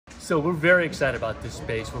So we're very excited about this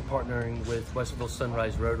space. We're partnering with Westerville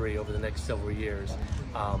Sunrise Rotary over the next several years.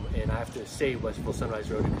 And I have to say Westerville Sunrise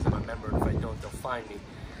Rotary because I'm a member, and if I don't, they'll find me.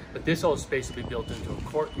 But this whole space will be built into a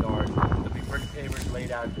courtyard. There'll be brick pavers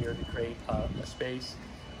laid out here to create a space,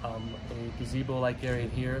 a gazebo-like area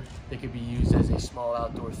here that could be used as a small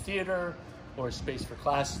outdoor theater or a space for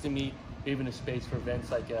classes to meet, even a space for events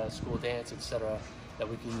like a school dance, etc. that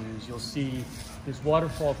we can use. You'll see this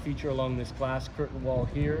waterfall feature along this glass curtain wall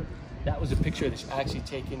here. That was a picture that's actually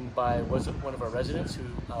taken by one of our residents who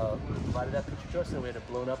provided that picture to us, and we had it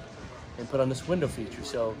blown up and put on this window feature.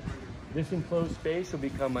 So this enclosed space will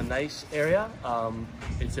become a nice area.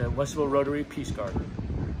 It's a Westerville Rotary Peace Garden.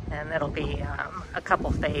 And it'll be a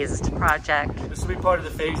couple phased project. This will be part of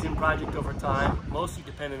the phased-in project over time, mostly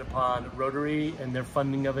dependent upon Rotary and their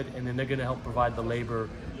funding of it, and then they're going to help provide the labor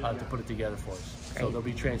to put it together for us. Great. So they'll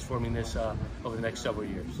be transforming this over the next several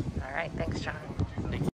years. All right, thanks, John. Thank you.